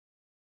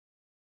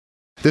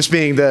This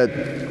being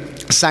the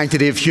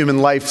Sanctity of Human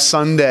Life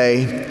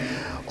Sunday,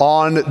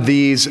 on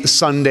these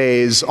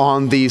Sundays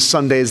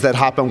that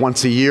happen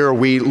once a year,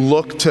 we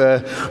look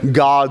to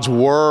God's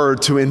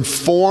Word to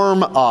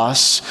inform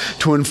us,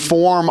 to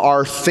inform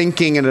our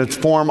thinking and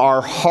inform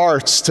our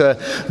hearts to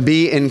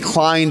be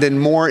inclined and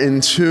more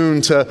in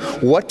tune to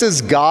what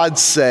does God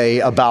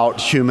say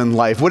about human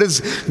life? What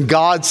does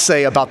God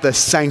say about the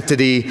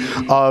sanctity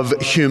of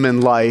human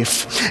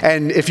life?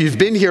 And if you've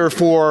been here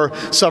for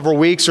several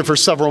weeks or for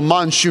several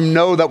months, you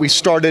know that we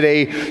started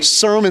a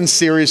sermon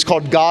series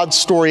called God's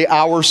Story,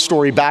 Our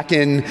Story back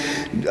in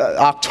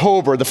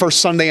October, the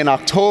first Sunday in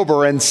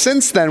October. And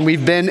since then,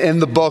 we've been in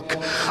the book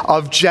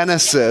of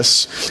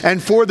Genesis.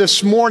 And for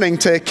this morning,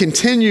 to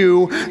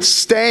continue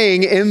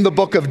staying in the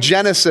book of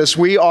Genesis,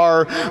 we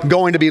are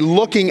going to be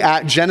looking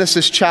at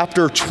Genesis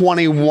chapter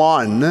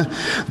 21.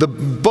 The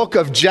book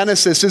of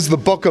Genesis is the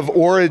book of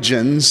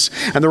origins.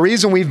 And the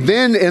reason we've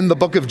been in the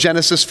book of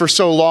Genesis for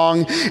so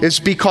long is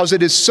because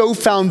it is so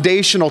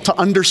foundational to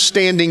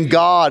understanding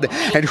God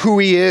and who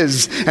He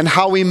is and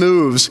how He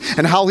moves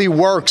and how He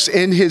works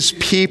in His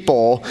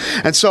people.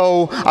 And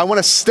so I want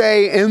to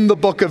stay in the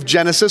book of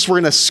Genesis. We're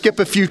going to skip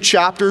a few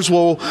chapters.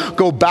 We'll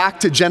go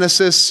back to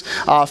Genesis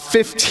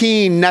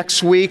 15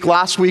 next week.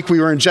 Last week we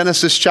were in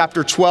Genesis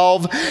chapter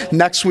 12.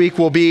 Next week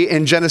we'll be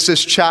in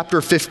Genesis chapter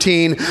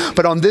 15.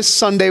 But on this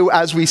Sunday,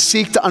 as we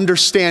seek to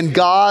understand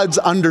God's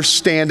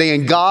understanding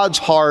and God's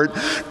heart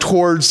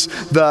towards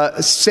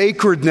the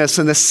sacredness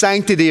and the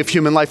sanctity of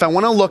human life, I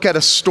want to look at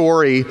a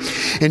story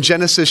in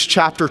Genesis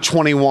chapter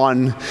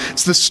 21.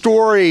 It's the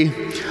story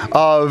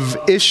of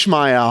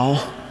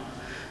Ishmael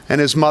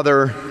and his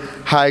mother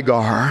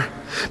Hagar.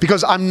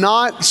 Because I'm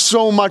not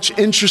so much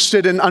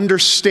interested in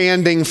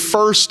understanding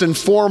first and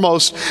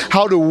foremost,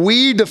 how do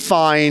we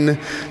define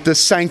the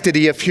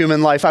sanctity of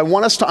human life? I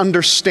want us to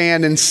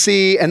understand and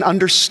see and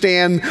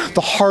understand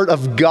the heart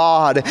of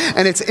God.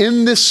 And it's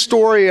in this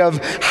story of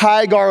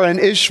Hagar and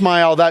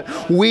Ishmael that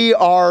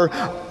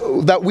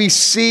we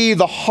see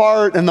the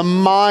heart and the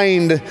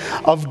mind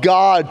of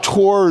God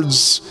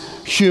towards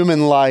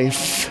human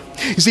life.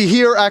 You see,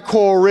 here at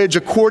Coral Ridge,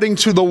 according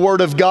to the Word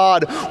of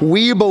God,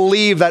 we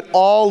believe that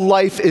all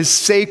life is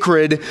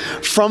sacred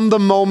from the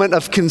moment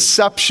of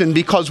conception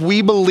because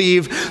we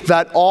believe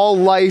that all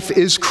life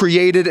is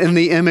created in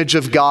the image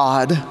of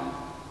God.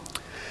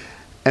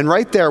 And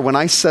right there, when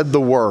I said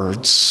the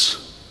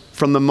words,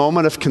 from the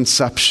moment of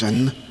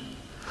conception,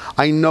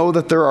 I know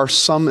that there are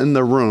some in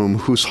the room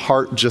whose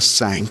heart just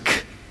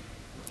sank.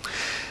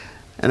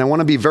 And I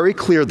want to be very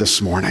clear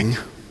this morning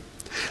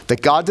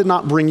that God did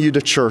not bring you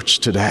to church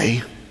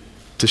today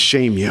to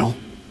shame you,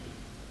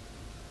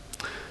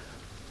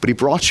 but He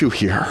brought you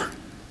here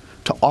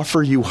to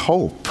offer you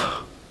hope.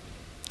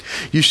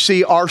 You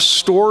see, our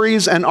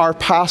stories and our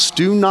past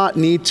do not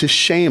need to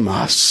shame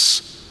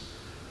us,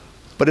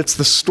 but it's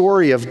the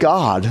story of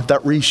God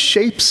that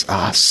reshapes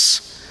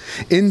us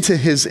into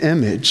His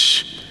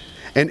image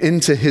and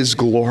into His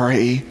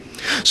glory.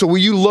 So will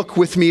you look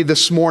with me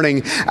this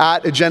morning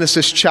at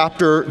Genesis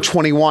chapter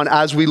 21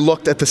 as we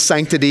looked at the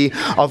sanctity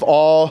of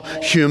all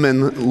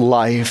human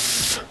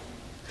life.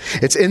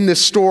 It's in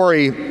this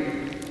story,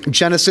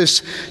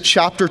 Genesis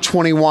chapter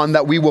 21,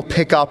 that we will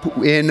pick up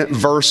in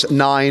verse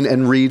 9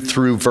 and read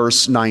through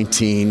verse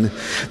 19.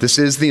 This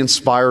is the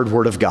inspired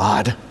word of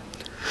God.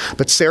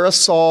 But Sarah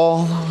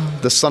saw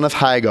the son of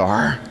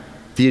Hagar,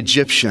 the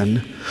Egyptian,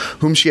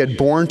 whom she had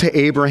borne to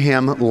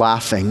Abraham,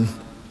 laughing.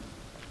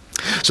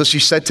 So she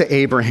said to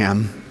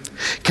Abraham,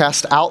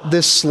 "Cast out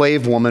this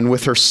slave woman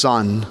with her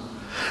son,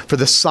 for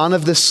the son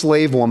of this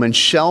slave woman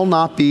shall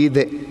not be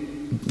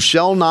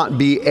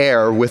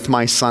heir with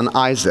my son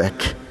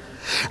Isaac."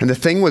 And the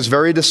thing was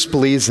very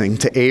displeasing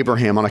to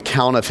Abraham on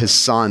account of his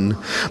son.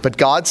 But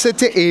God said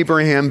to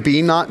Abraham,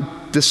 "Be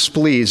not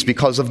displeased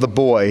because of the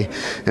boy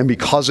and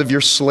because of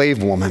your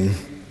slave woman.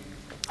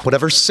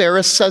 Whatever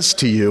Sarah says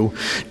to you,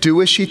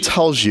 do as she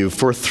tells you,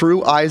 for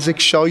through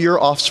Isaac shall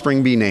your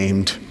offspring be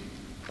named.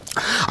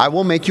 I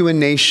will make you a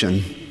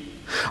nation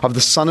of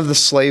the son of the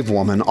slave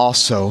woman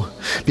also,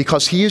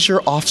 because he is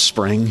your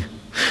offspring."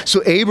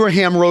 So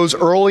Abraham rose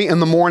early in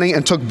the morning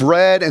and took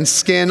bread and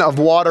skin of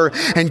water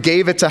and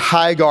gave it to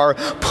Hagar,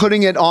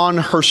 putting it on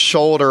her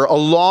shoulder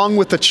along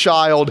with the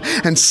child,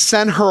 and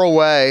sent her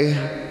away.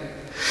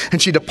 And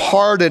she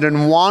departed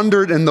and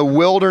wandered in the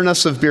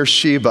wilderness of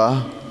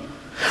Beersheba.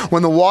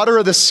 When the water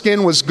of the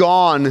skin was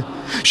gone,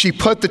 she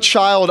put the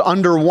child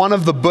under one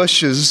of the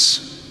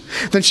bushes.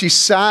 Then she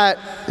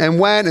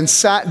went and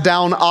sat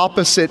down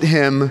opposite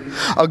him,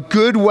 a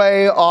good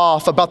way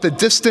off, about the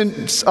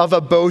distance of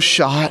a bow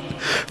shot.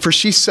 For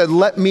she said,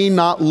 "Let me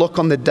not look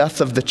on the death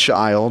of the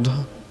child."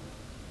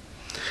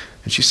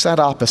 And she sat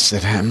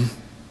opposite him.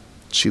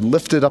 She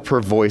lifted up her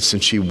voice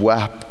and she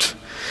wept.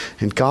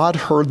 And God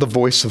heard the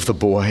voice of the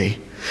boy.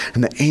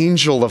 And the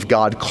angel of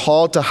God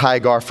called to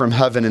Hagar from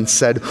heaven and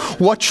said,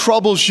 "What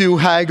troubles you,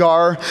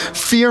 Hagar?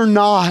 Fear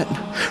not,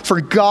 for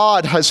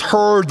God has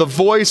heard the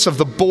voice of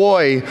the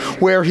boy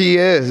where he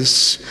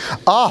is.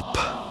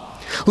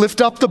 Up,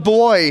 Lift up the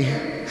boy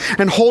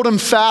and hold him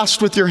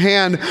fast with your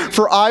hand,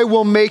 for I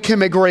will make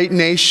him a great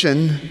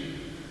nation."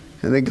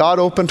 And then God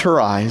opened her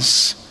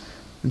eyes,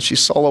 and she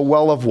saw a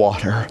well of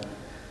water.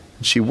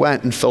 And she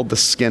went and filled the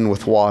skin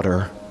with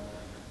water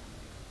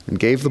and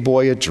gave the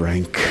boy a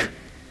drink.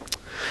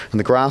 And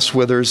the grass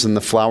withers and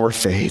the flower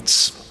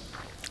fades,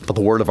 but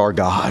the word of our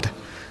God,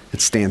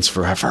 it stands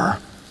forever.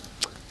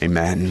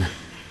 Amen.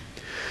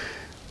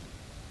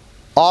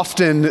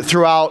 Often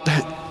throughout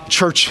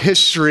church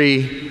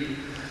history,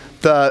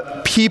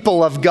 the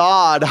people of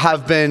God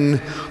have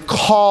been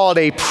called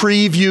a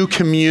preview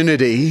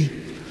community.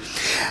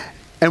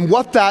 And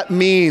what that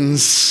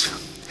means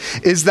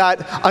is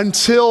that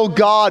until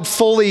God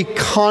fully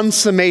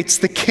consummates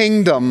the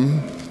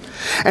kingdom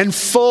and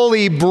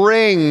fully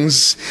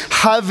brings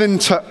heaven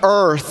to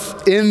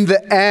earth in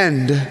the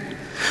end,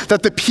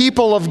 that the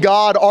people of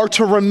God are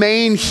to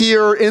remain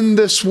here in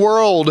this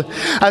world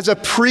as a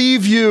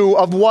preview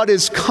of what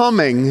is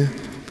coming.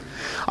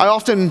 I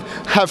often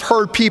have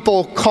heard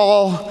people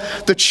call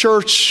the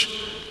church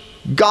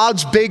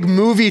God's big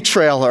movie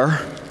trailer.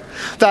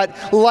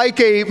 That like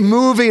a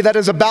movie that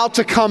is about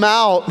to come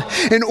out,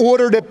 in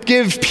order to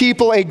give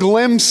people a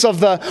glimpse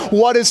of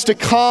what is to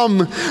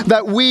come,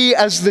 that we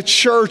as the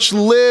church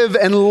live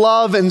and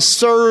love and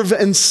serve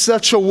in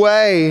such a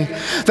way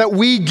that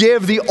we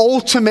give the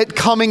ultimate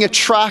coming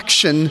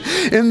attraction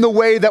in the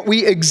way that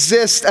we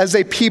exist as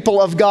a people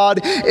of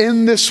God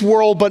in this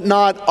world, but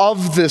not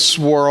of this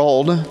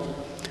world.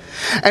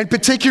 And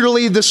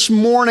particularly this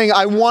morning,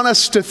 I want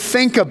us to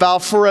think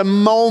about for a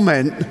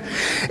moment,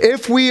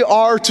 if we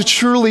are to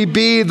truly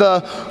be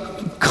the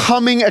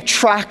coming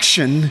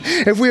attraction,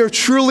 if we are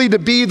truly to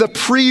be the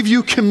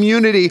preview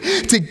community,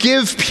 to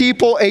give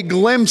people a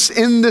glimpse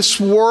in this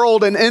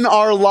world and in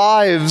our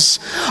lives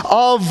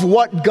of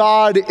what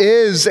God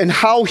is and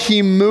how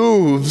he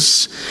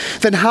moves,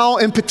 then how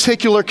in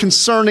particular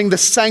concerning the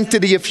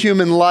sanctity of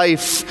human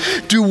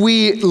life do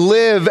we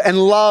live and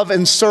love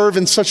and serve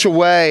in such a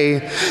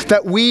way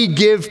that we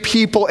give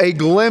people a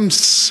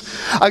glimpse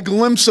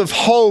of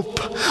hope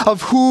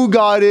of who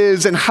God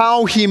is and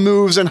how he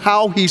moves and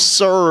how he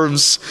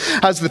serves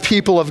as the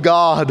people of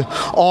God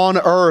on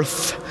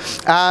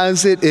earth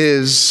as it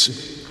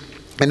is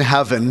in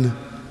heaven.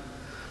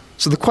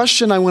 So the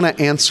question I want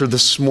to answer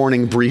this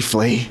morning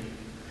briefly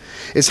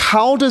is,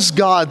 how does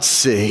God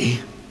see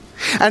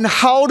and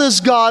how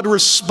does God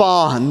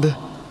respond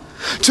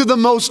to the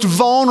most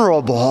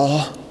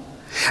vulnerable?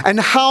 And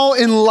how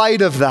in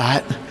light of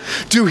that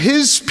do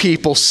his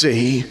people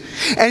see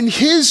and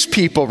his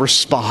people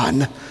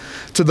respond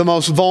to the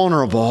most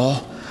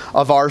vulnerable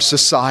of our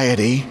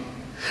society?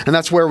 And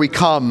that's where we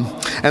come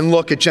and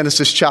look at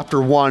Genesis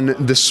chapter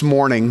 1 this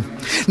morning.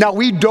 Now,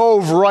 we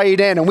dove right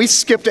in and we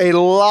skipped a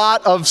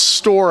lot of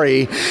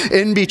story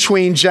in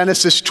between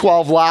Genesis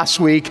 12 last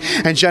week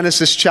and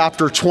Genesis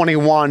chapter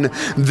 21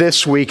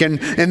 this week.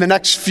 And in the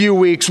next few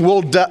weeks,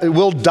 we'll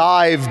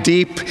dive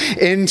deep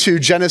into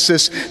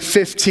Genesis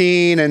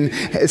 15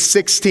 and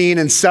 16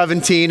 and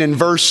 17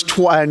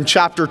 and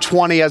chapter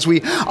 20 as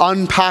we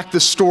unpack the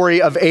story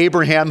of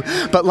Abraham.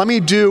 But let me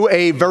do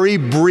a very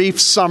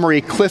brief summary,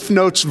 Cliff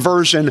Notes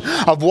version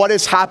of what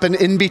has happened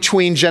in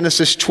between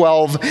Genesis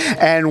 12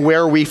 and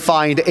where we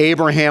find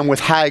Abraham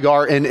with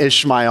Hagar and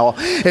Ishmael.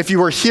 If you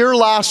were here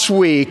last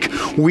week,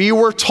 we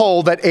were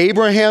told that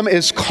Abraham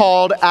is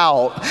called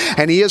out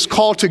and he is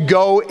called to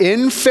go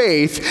in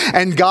faith,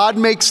 and God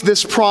makes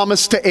this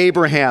promise to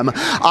Abraham: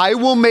 I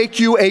will make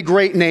you a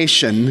great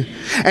nation,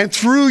 and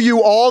through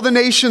you all the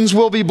nations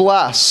will be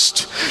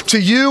blessed. To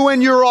you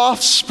and your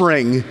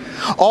offspring,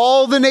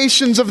 all the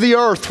nations of the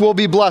earth will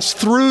be blessed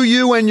through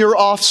you and your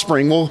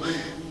offspring. Well,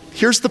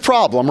 here's the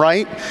problem,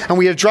 right? And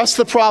we addressed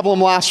the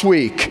problem last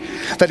week,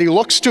 that he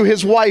looks to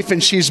his wife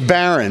and she's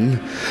barren.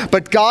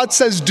 But God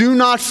says, do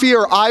not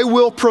fear, I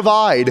will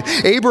provide.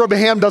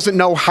 Abraham doesn't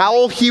know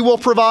how he will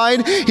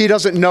provide. He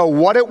doesn't know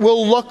what it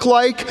will look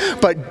like.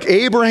 But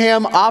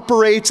Abraham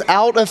operates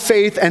out of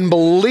faith and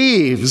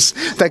believes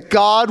that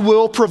God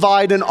will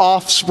provide an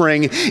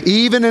offspring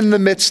even in the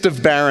midst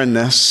of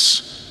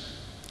barrenness.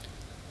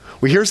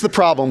 Well, here's the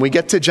problem. We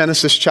get to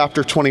Genesis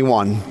chapter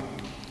 21.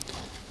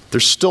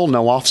 There's still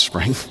no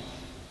offspring.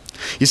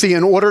 You see,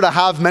 in order to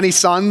have many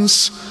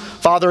sons,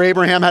 Father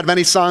Abraham had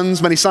many sons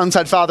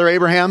had Father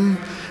Abraham,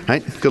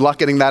 right? Good luck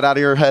getting that out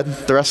of your head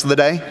the rest of the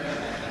day.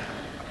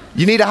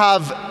 You need to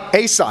have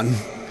a son.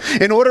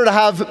 In order to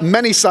have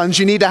many sons,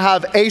 you need to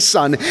have a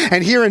son.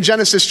 And here in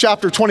Genesis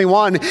chapter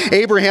 21,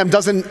 Abraham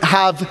doesn't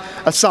have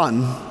a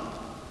son.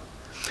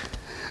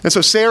 And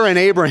so Sarah and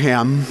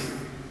Abraham,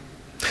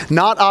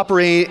 not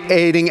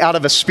operating out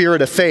of a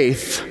spirit of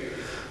faith,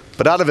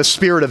 but out of a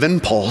spirit of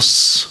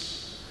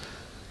impulse,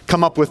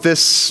 come up with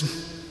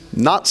this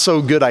not so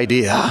good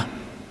idea.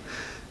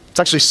 It's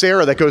actually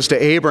Sarah that goes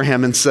to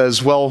Abraham and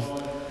says,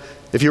 well,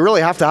 if you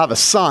really have to have a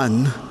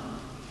son,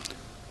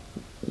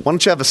 why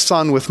don't you have a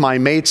son with my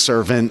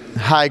maidservant,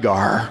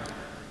 Hagar,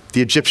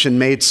 the Egyptian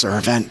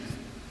maidservant?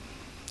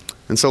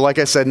 And so, like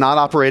I said, not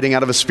operating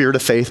out of a spirit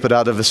of faith, but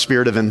out of a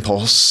spirit of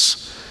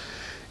impulse,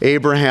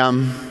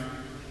 Abraham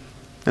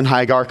and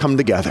Hagar come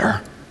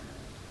together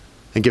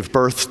and give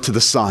birth to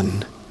the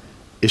son,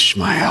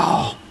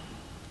 Ishmael.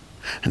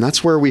 And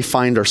that's where we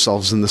find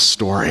ourselves in the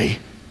story.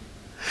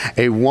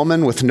 A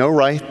woman with no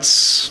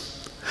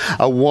rights,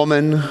 a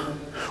woman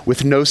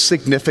with no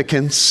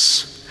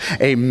significance,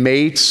 a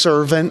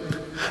maidservant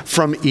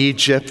from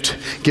Egypt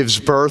gives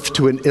birth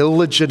to an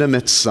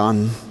illegitimate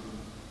son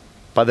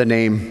by the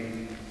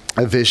name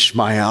of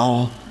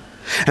Ishmael.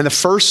 And the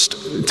first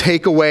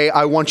takeaway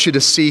I want you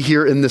to see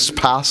here in this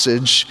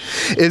passage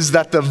is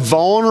that the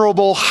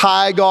vulnerable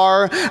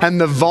Hagar and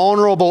the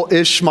vulnerable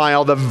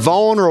Ishmael, the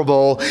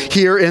vulnerable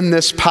here in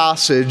this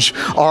passage,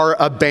 are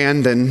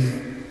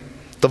abandoned.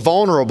 The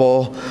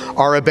vulnerable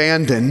are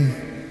abandoned.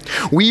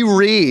 We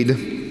read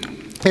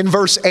in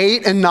verse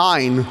 8 and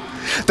 9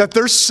 that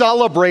they're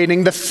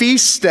celebrating the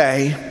feast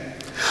day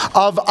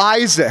of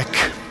Isaac.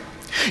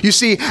 You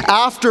see,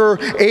 after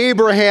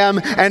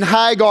Abraham and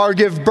Hagar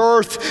give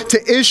birth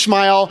to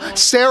Ishmael,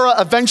 Sarah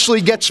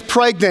eventually gets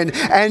pregnant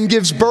and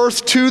gives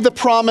birth to the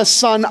promised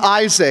son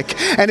Isaac.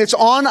 And it's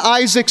on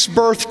Isaac's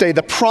birthday,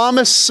 the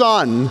promised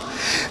son,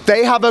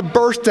 they have a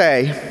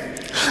birthday.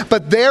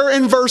 But there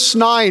in verse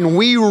 9,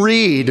 we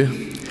read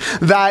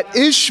that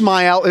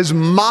Ishmael is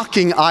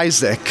mocking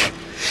Isaac.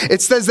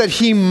 It says that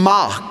he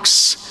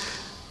mocks.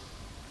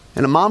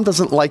 And a mom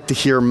doesn't like to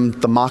hear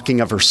the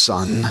mocking of her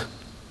son.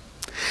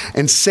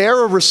 And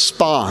Sarah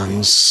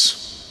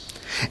responds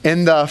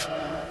in the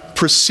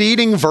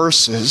preceding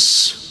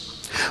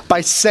verses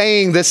by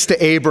saying this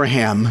to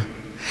Abraham: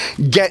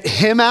 get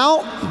him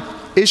out,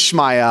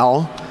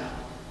 Ishmael,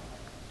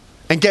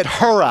 and get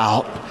her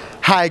out,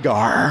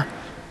 Hagar.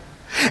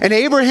 And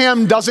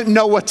Abraham doesn't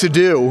know what to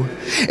do.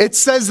 It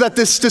says that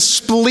this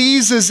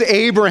displeases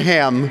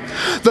Abraham,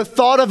 the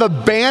thought of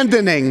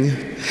abandoning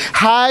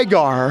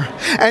Hagar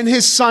and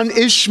his son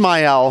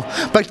Ishmael.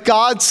 But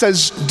God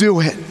says, do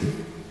it.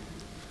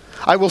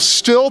 I will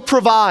still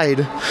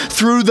provide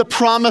through the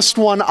promised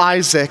one,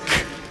 Isaac.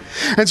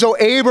 And so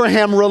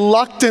Abraham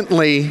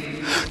reluctantly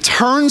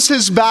turns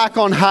his back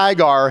on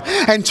Hagar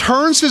and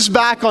turns his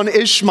back on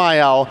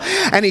Ishmael,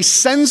 and he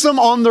sends them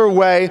on their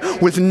way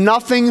with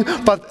nothing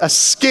but a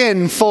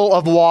skin full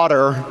of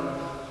water,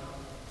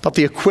 about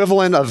the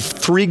equivalent of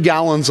 3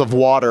 gallons of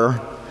water.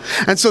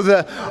 And so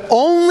the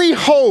only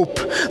hope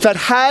that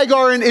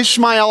Hagar and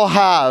Ishmael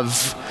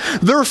have,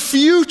 their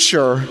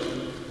future,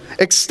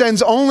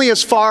 extends only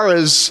as far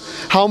as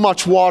how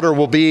much water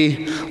will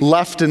be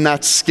left in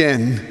that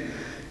skin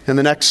in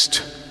the next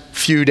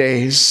few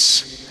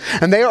days.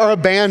 And they are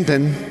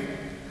abandoned.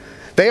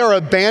 They are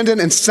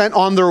abandoned and sent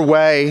on their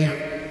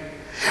way.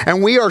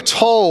 And we are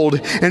told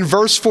in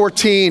verse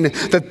 14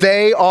 that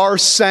they are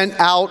sent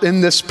out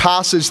in this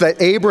passage,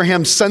 that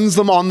Abraham sends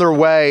them on their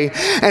way.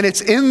 And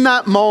it's in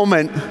that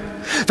moment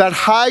that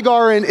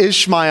Hagar and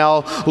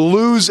Ishmael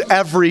lose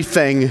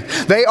everything.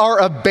 They are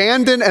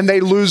abandoned and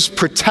they lose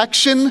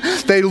protection,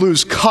 they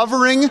lose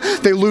covering,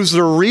 they lose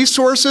their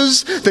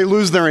resources, they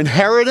lose their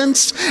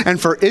inheritance.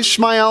 And for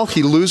Ishmael,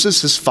 he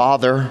loses his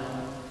father.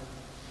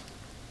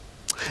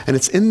 And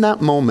it's in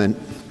that moment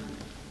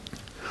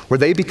where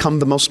they become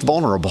the most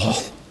vulnerable.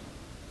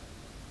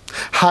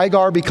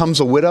 Hagar becomes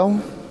a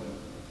widow,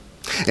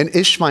 and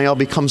Ishmael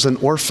becomes an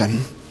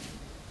orphan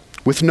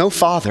with no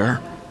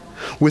father,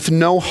 with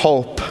no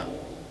hope.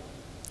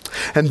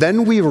 And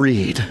then we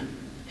read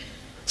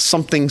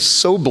something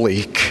so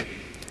bleak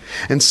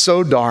and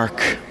so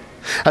dark.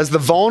 As the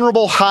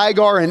vulnerable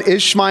Hagar and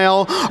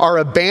Ishmael are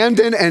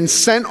abandoned and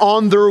sent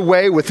on their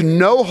way with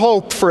no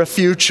hope for a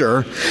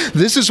future,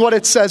 this is what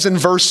it says in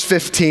verse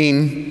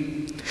 15.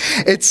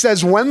 It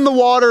says, when the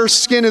water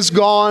skin is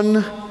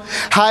gone,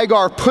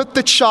 Hagar put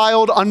the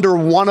child under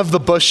one of the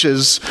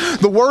bushes.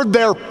 The word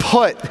there,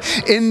 put,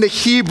 in the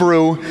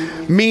Hebrew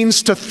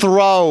means to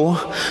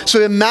throw.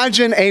 So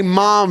imagine a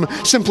mom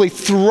simply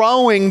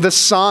throwing the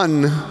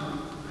son,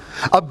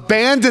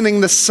 abandoning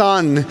the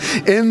son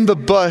in the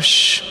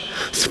bush,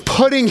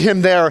 putting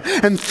him there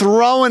and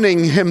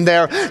throwing him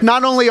there.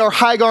 Not only are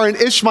Hagar and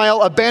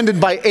Ishmael abandoned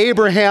by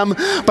Abraham,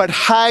 but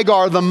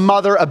Hagar, the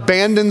mother,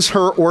 abandons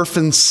her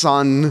orphan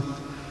son.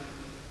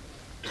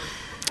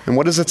 And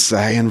what does it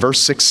say in verse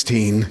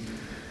 16?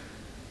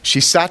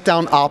 She sat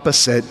down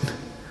opposite,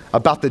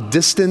 about the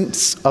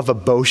distance of a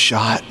bow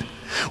shot,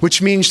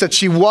 which means that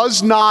she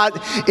was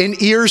not in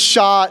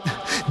earshot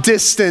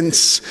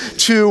distance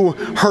to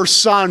her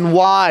son.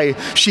 Why?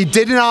 She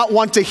did not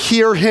want to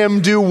hear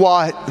him do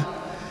what?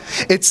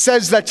 It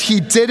says that she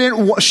didn't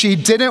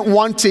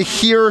want to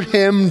hear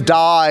him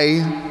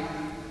die.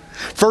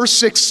 Verse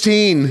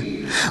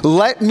 16,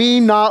 let me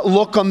not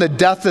look on the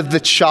death of the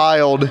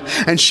child.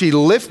 And she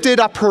lifted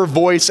up her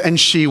voice and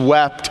she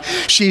wept.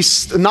 She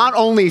not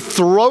only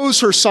throws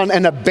her son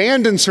and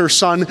abandons her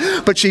son,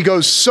 but she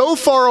goes so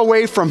far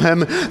away from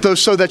him, though,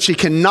 so that she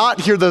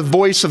cannot hear the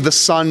voice of the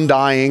son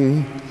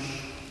dying.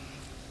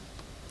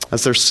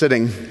 As they're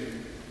sitting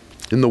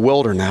in the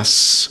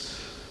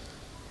wilderness,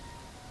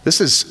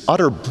 this is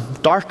utter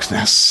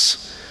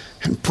darkness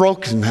and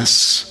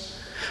brokenness.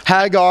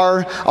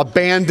 Hagar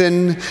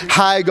abandoning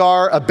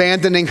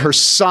her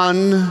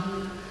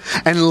son.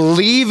 and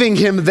leaving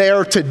him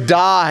there to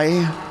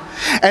die,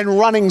 and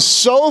running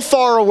so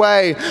far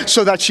away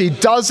so that she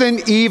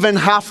doesn't even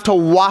have to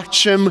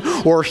watch him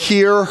or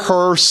hear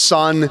her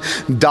son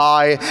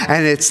die.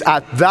 And it's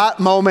at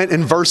that moment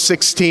in verse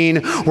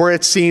 16 where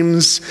it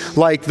seems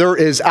like there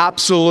is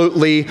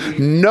absolutely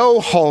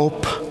no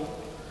hope.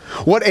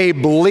 What a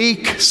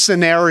bleak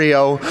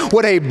scenario.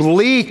 What a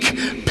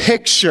bleak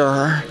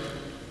picture.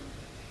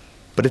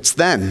 But it's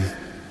then,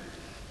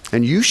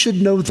 and you should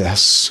know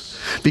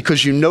this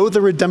because you know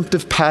the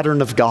redemptive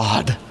pattern of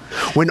God.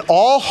 When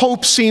all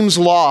hope seems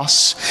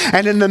lost,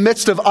 and in the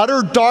midst of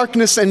utter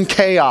darkness and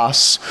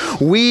chaos,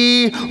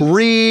 we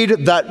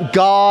read that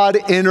God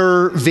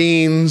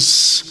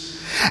intervenes.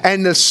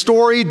 And the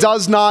story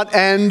does not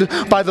end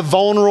by the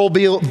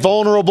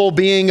vulnerable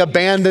being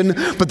abandoned,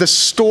 but the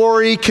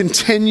story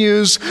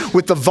continues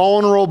with the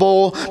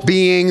vulnerable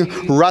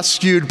being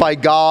rescued by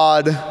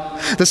God.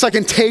 The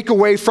second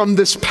takeaway from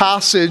this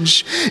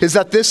passage is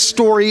that this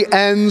story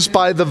ends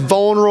by the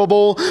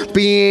vulnerable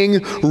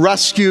being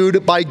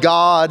rescued by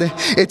God.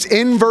 It's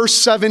in verse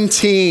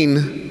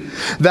 17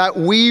 that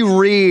we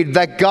read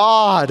that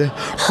God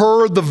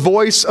heard the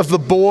voice of the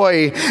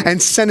boy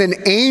and sent an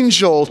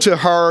angel to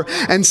her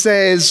and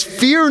says,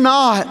 "Fear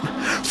not,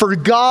 for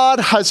God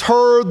has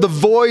heard the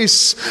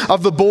voice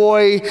of the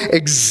boy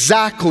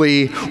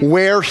exactly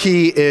where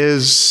he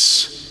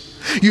is."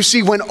 You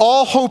see, when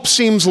all hope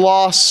seems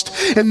lost,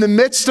 in the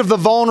midst of the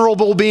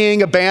vulnerable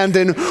being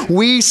abandoned,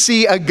 we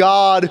see a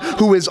God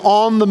who is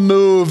on the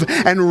move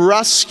and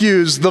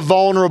rescues the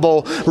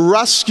vulnerable,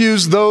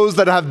 rescues those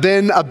that have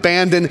been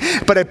abandoned.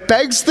 But it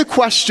begs the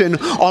question,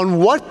 on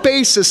what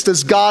basis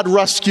does God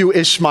rescue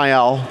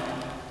Ishmael?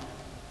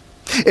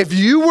 If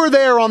you were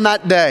there on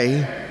that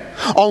day,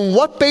 on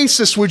what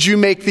basis would you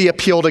make the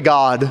appeal to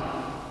God?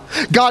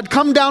 God,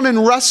 come down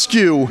and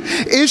rescue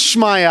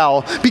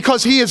Ishmael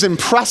because he is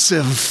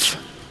impressive.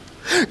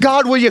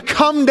 God, will you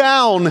come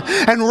down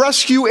and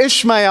rescue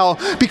Ishmael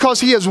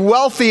because he is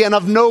wealthy and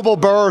of noble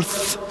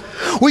birth?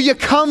 Will you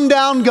come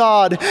down,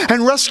 God,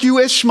 and rescue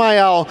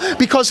Ishmael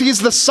because he's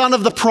the son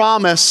of the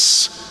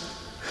promise?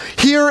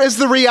 Here is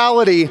the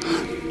reality.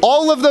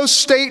 All of those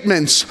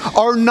statements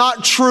are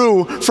not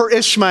true for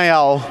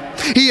Ishmael.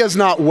 He is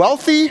not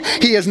wealthy,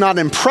 he is not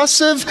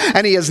impressive,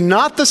 and he is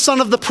not the son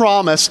of the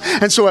promise.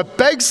 And so it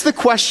begs the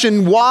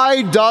question,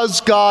 why does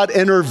God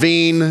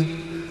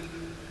intervene?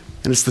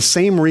 And it's the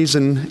same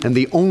reason and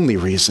the only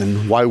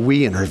reason why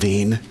we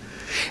intervene.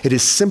 It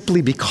is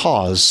simply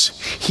because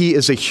he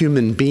is a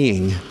human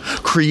being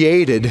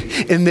created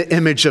in the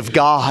image of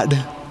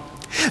God.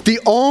 The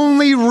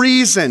only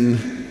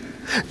reason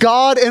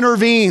God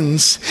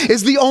intervenes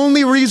is the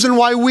only reason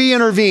why we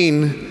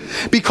intervene.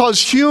 Because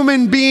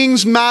human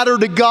beings matter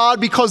to God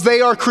because they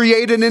are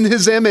created in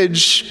his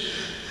image.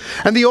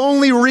 And the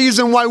only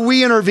reason why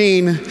we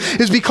intervene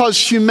is because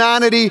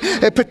humanity,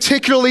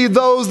 particularly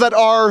those that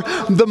are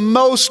the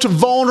most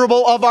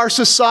vulnerable of our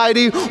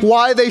society,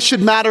 why they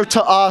should matter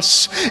to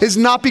us is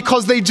not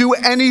because they do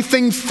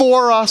anything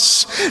for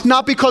us,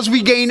 not because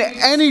we gain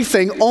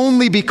anything,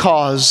 only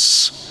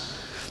because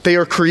they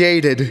are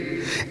created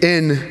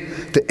in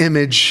the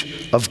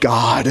image of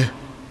God.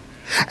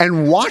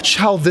 And watch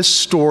how this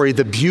story,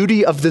 the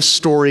beauty of this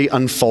story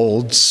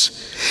unfolds.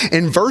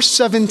 In verse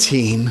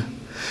 17,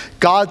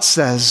 God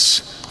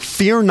says,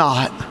 "Fear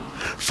not,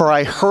 for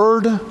I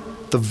heard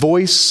the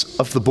voice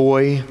of the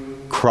boy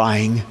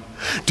crying."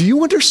 Do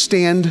you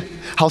understand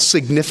how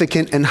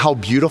significant and how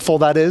beautiful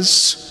that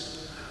is?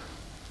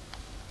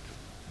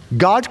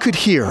 God could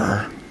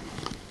hear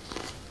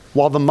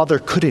while the mother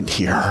couldn't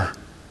hear.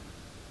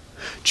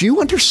 Do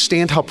you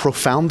understand how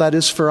profound that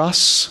is for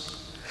us?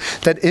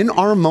 That in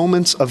our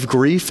moments of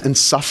grief and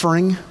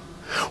suffering,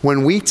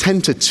 when we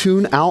tend to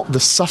tune out the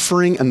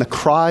suffering and the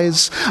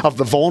cries of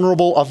the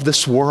vulnerable of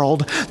this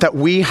world, that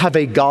we have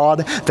a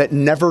God that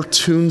never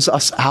tunes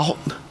us out,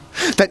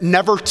 that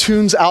never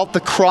tunes out the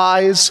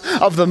cries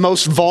of the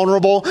most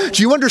vulnerable.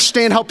 Do you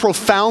understand how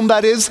profound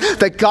that is?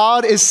 That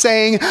God is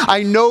saying,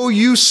 I know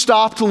you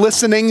stopped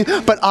listening,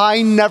 but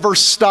I never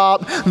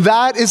stop.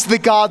 That is the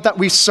God that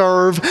we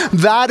serve.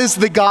 That is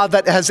the God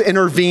that has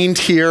intervened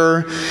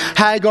here.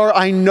 Hagar,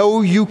 I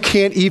know you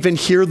can't even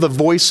hear the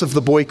voice of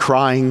the boy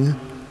crying,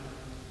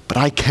 but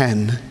I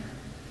can,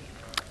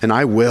 and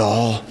I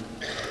will.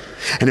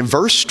 And in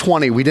verse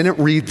 20, we didn't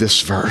read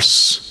this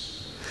verse.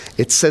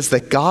 It says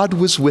that God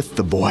was with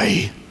the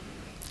boy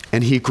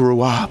and he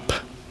grew up.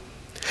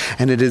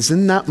 And it is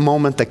in that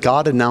moment that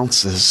God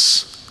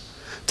announces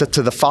that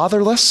to the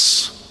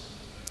fatherless,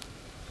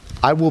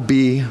 I will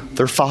be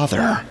their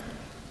father.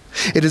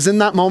 It is in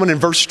that moment in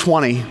verse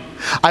 20,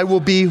 I will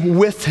be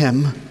with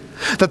him.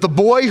 That the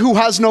boy who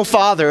has no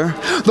father,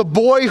 the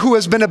boy who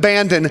has been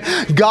abandoned,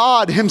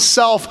 God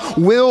himself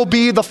will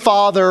be the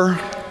father.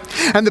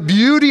 And the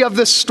beauty of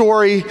this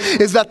story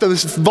is that the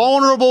story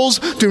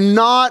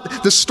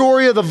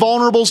of the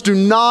vulnerables do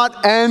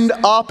not end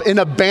up in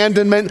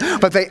abandonment,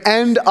 but they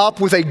end up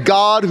with a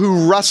God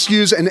who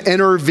rescues and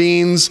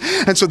intervenes.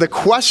 And so the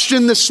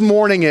question this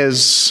morning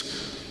is,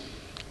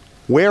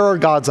 Where are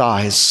God's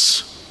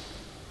eyes?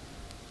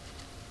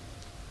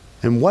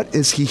 And what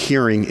is he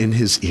hearing in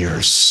his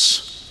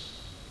ears?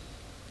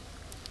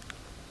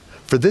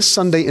 For this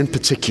Sunday in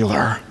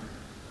particular,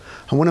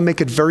 I want to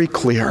make it very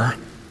clear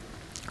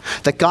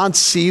that God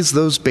sees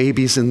those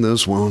babies in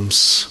those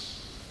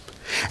wombs,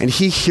 and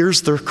he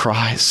hears their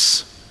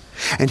cries,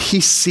 and he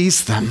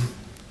sees them,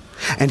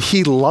 and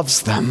he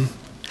loves them.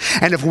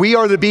 And if we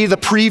are to be the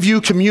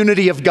preview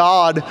community of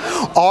God,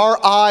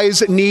 our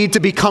eyes need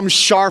to become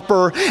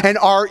sharper and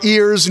our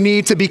ears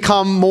need to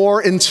become more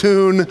in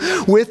tune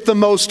with the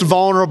most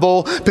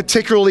vulnerable,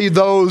 particularly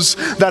those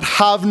that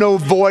have no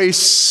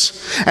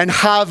voice and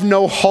have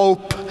no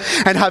hope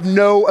and have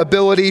no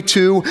ability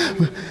to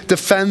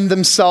defend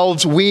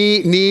themselves.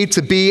 We need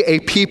to be a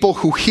people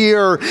who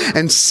hear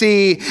and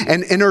see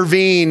and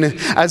intervene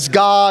as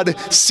God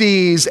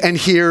sees and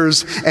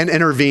hears and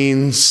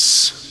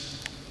intervenes.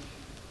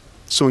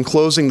 So in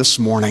closing this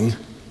morning,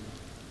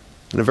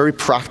 in a very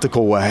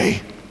practical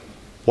way,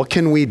 what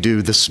can we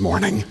do this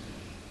morning?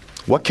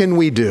 What can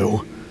we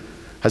do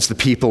as the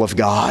people of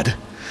God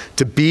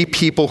to be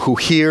people who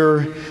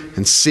hear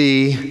and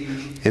see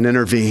and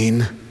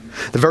intervene?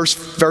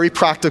 The very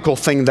practical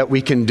thing that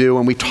we can do,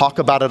 and we talk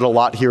about it a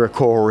lot here at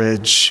Coral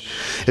Ridge,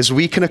 is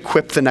we can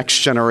equip the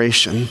next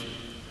generation.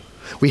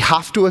 We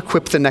have to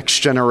equip the next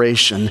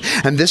generation.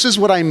 And this is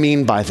what I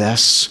mean by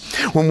this.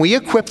 When we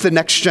equip the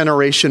next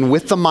generation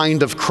with the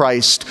mind of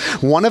Christ,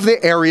 one of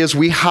the areas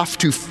we have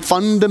to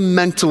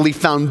fundamentally,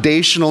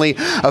 foundationally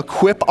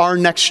equip our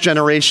next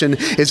generation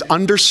is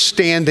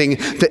understanding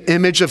the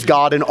image of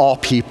God in all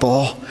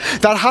people.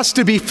 That has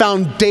to be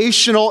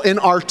foundational in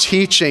our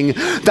teaching,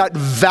 that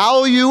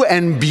value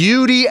and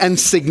beauty and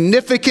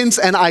significance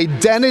and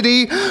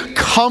identity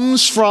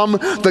comes from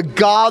the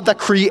God that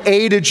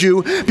created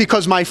you,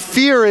 because my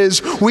fear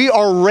is we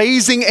are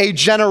raising a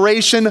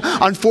generation,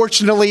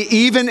 unfortunately,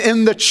 even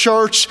in the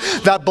church,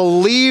 that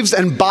believes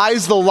and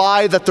buys the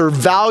lie that their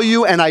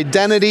value and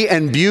identity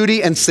and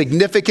beauty and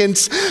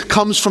significance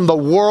comes from the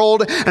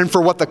world and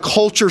for what the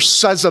culture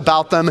says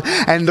about them,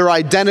 and their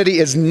identity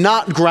is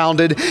not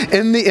grounded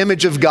in the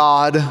image of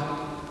God.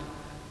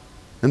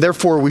 And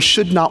therefore, we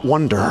should not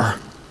wonder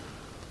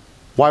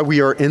why we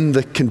are in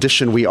the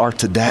condition we are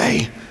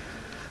today,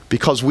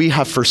 because we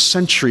have for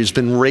centuries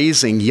been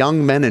raising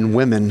young men and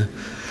women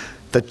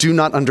that do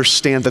not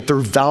understand that their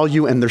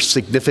value and their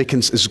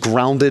significance is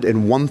grounded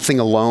in one thing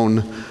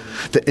alone: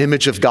 the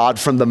image of God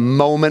from the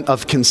moment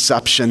of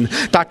conception.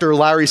 Dr.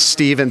 Larry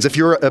Stevens, if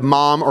you're a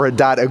mom or a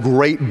dad, a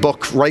great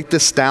book, write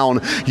this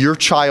down, Your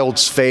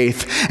Child's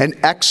Faith. An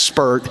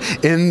expert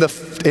in the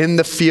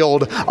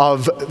field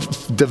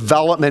of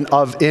development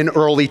in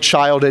early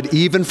childhood,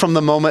 even from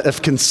the moment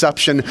of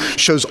conception,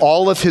 shows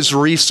all of his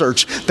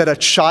research that a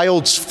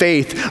child's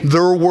faith,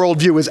 their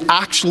worldview, is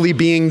actually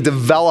being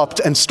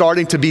developed and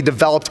starting to be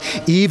developed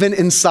even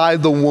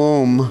inside the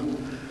womb.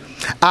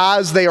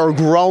 As they are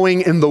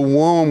growing in the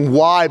womb.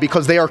 Why?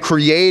 Because they are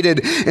created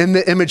in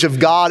the image of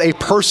God. A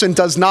person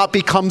does not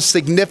become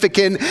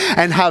significant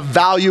and have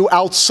value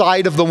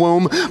outside of the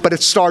womb, but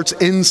it starts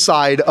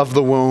inside of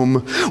the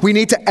womb. We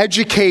need to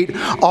educate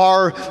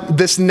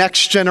this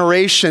next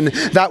generation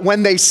that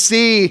when they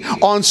see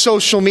on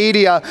social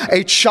media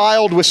a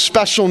child with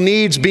special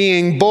needs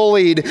being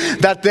bullied,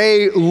 that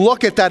they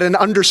look at that and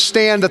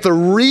understand that the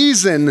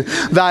reason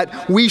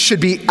that we should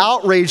be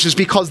outraged is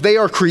because they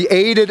are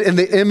created in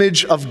the image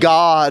of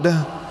God,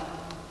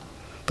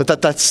 but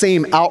that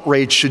same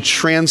outrage should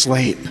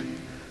translate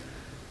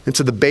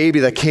into the baby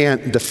that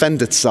can't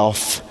defend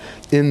itself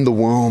in the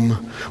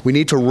womb. We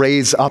need to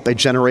raise up a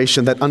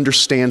generation that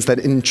understands that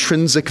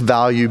intrinsic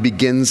value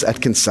begins at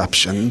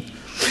conception.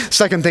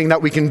 Second thing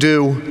that we can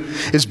do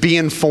is be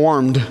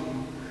informed.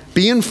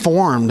 Be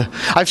informed.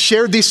 I've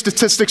shared these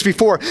statistics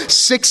before.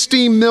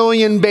 60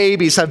 million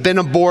babies have been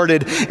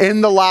aborted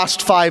in the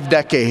last 5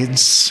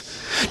 decades.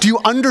 Do you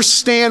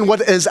understand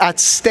what is at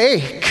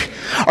stake?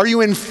 Are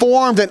you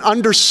informed and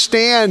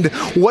understand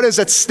what is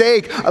at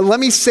stake? Let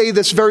me say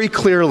this very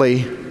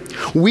clearly.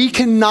 We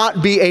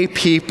cannot be a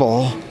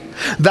people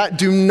that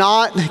do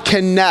not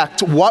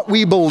connect what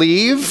we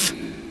believe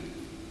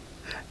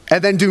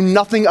and then do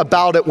nothing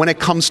about it when it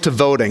comes to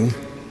voting.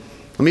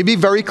 Let me be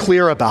very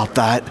clear about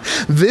that.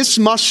 This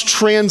must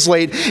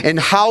translate in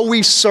how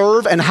we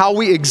serve and how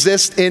we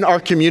exist in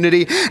our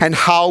community and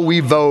how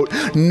we vote.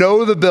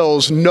 Know the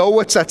bills, know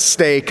what's at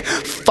stake.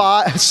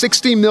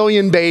 60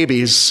 million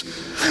babies.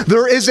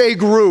 There is a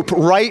group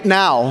right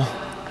now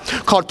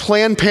called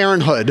Planned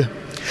Parenthood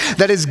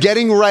that is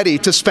getting ready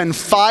to spend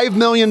 $5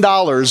 million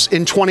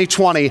in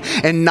 2020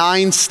 in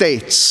 9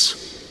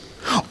 states,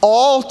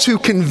 all to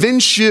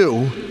convince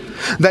you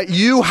that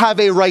you have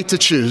a right to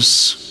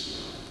choose.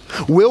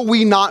 Will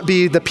we not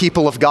be the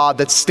people of God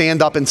that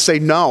stand up and say,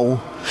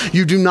 no,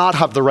 you do not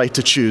have the right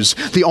to choose.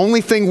 The only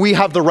thing we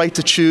have the right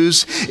to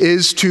choose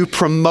is to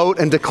promote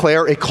and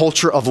declare a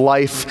culture of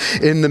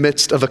life in the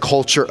midst of a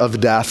culture of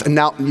death. And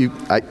now,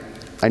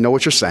 I know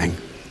what you're saying.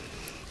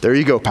 There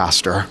you go,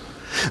 Pastor.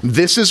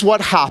 This is what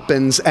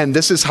happens, and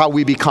this is how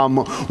we become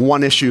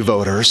one-issue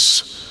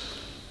voters.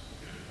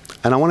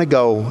 And I want to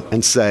go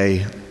and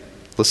say,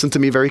 listen to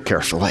me very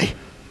carefully.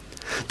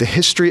 The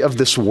history of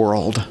this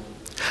world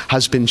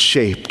has been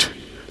shaped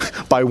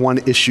by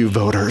one-issue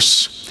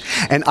voters.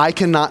 And I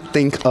cannot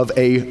think of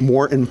a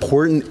more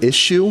important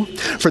issue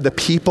for the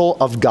people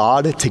of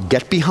God to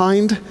get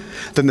behind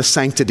than the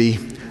sanctity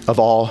of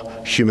all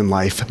human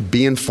life.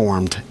 Be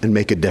informed and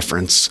make a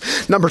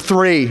difference. Number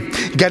 3,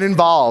 get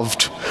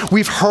involved.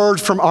 We've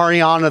heard from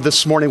Ariana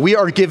this morning. We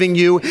are giving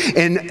you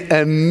in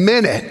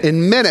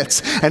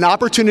minutes, an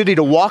opportunity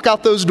to walk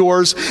out those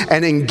doors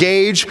and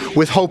engage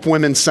with Hope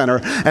Women's Center.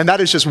 And that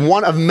is just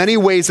one of many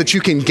ways that you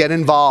can get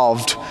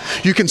involved.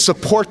 You can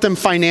support them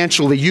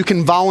financially. You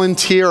can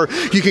volunteer.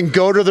 You can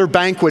go to their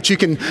banquets. You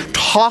can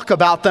talk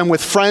about them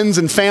with friends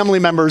and family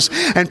members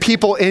and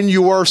people in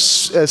your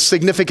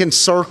significant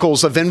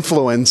circles of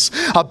influence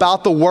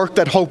about the work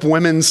that Hope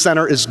Women's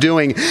Center is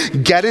doing.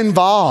 Get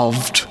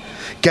involved.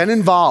 Get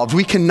involved.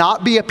 We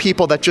cannot be a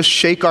people that just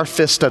shake our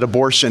fist at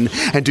abortion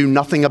and do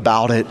nothing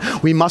about it.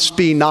 We must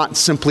be not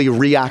simply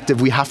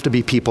reactive. We have to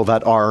be people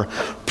that are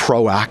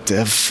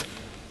proactive.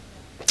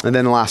 And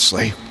then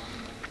lastly,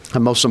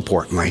 and most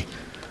importantly,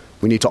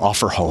 we need to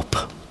offer hope.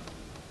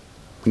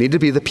 We need to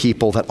be the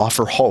people that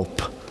offer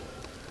hope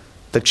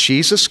that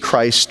Jesus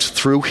Christ,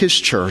 through his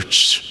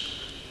church,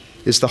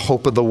 is the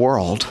hope of the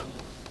world.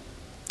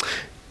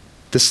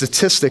 The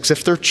statistics,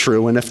 if they're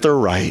true and if they're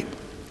right,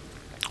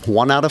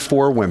 1 out of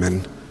 4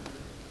 women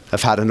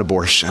have had an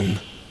abortion.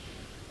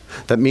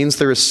 That means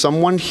there is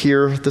someone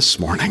here this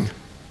morning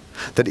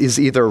that is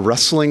either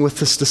wrestling with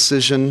this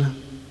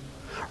decision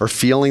or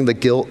feeling the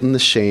guilt and the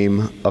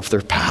shame of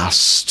their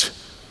past.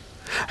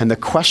 And the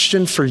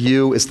question for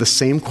you is the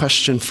same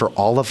question for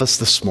all of us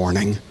this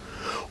morning.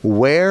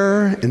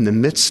 Where in the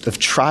midst of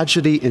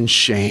tragedy and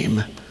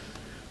shame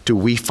do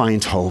we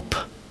find hope?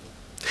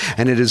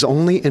 And it is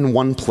only in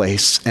one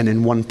place and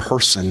in one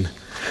person,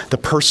 the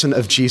person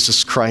of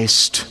Jesus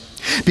Christ.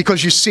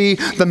 Because you see,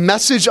 the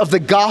message of the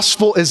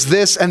gospel is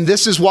this, and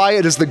this is why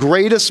it is the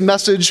greatest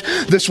message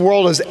this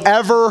world has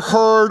ever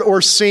heard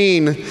or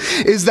seen,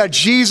 is that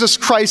Jesus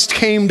Christ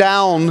came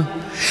down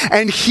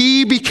and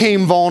he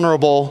became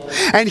vulnerable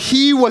and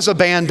he was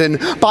abandoned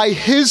by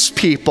his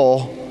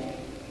people,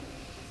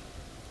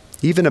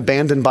 even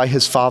abandoned by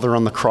his Father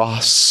on the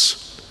cross.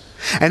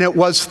 And it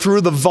was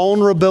through the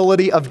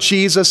vulnerability of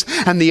Jesus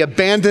and the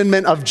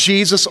abandonment of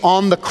Jesus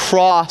on the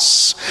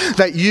cross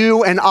that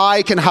you and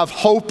I can have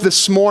hope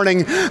this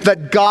morning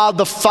that God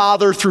the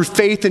Father, through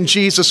faith in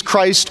Jesus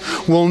Christ,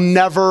 will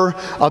never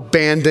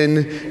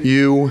abandon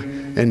you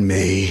and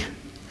me.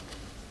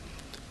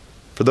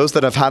 For those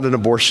that have had an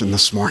abortion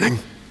this morning,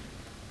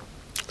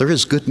 there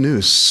is good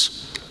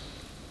news.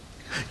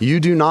 You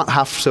do not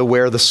have to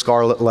wear the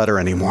scarlet letter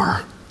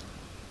anymore,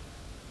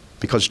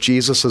 because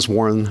Jesus has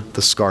worn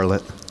the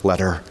scarlet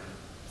letter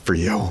for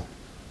you.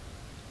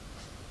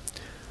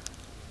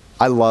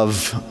 I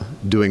love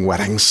doing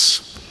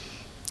weddings.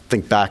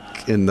 Think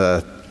back in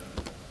the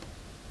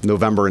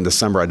November and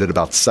December, I did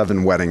about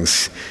 7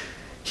 weddings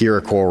here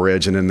at Coral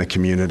Ridge and in the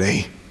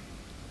community.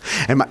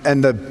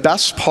 And the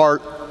best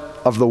part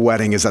of the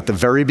wedding is at the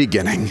very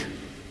beginning,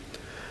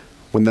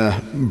 when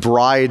the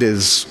bride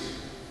is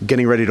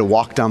getting ready to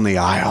walk down the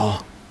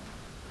aisle.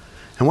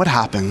 And what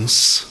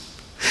happens?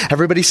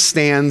 Everybody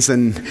stands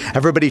and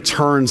everybody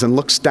turns and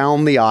looks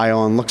down the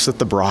aisle and looks at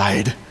the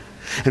bride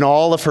in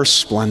all of her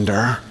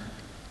splendor.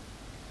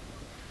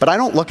 But I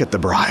don't look at the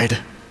bride.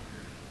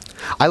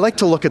 I like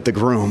to look at the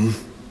groom.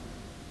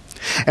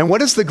 And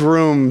what is the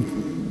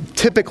groom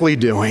typically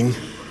doing?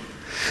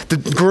 The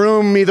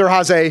groom either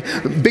has a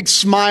big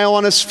smile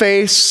on his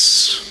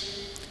face,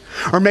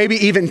 or maybe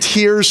even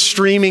tears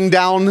streaming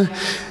down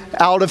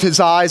out of his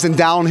eyes and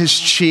down his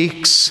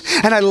cheeks.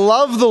 And I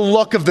love the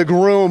look of the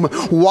groom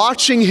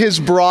watching his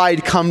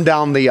bride come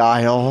down the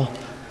aisle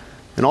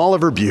in all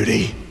of her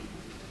beauty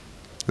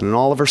and in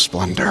all of her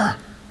splendor.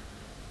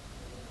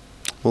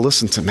 Well,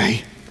 listen to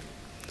me.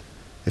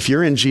 If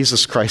you're in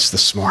Jesus Christ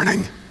this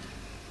morning,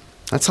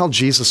 that's how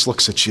Jesus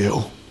looks at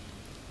you.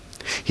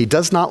 He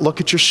does not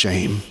look at your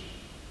shame.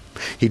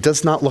 He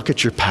does not look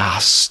at your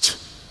past.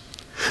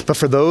 But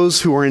for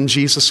those who are in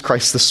Jesus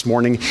Christ this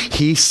morning,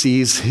 he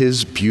sees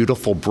his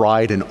beautiful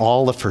bride in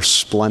all of her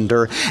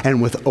splendor,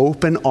 and with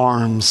open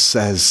arms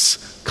says,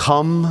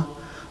 "Come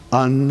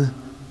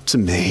unto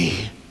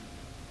me."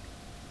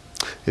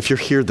 If you're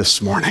here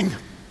this morning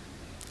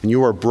and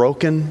you are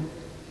broken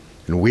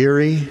and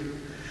weary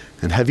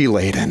and heavy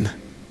laden,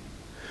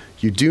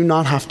 you do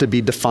not have to be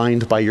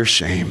defined by your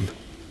shame,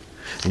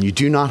 and you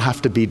do not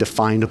have to be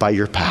defined by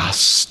your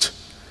past.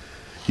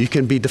 You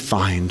can be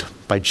defined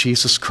by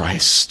Jesus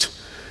Christ,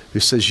 who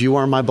says, "You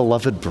are my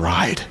beloved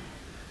bride,"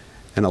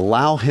 and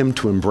allow him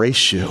to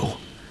embrace you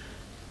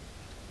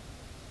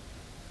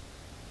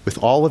with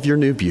all of your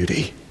new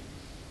beauty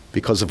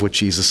because of what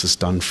Jesus has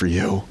done for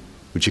you.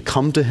 Would you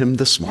come to him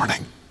this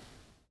morning?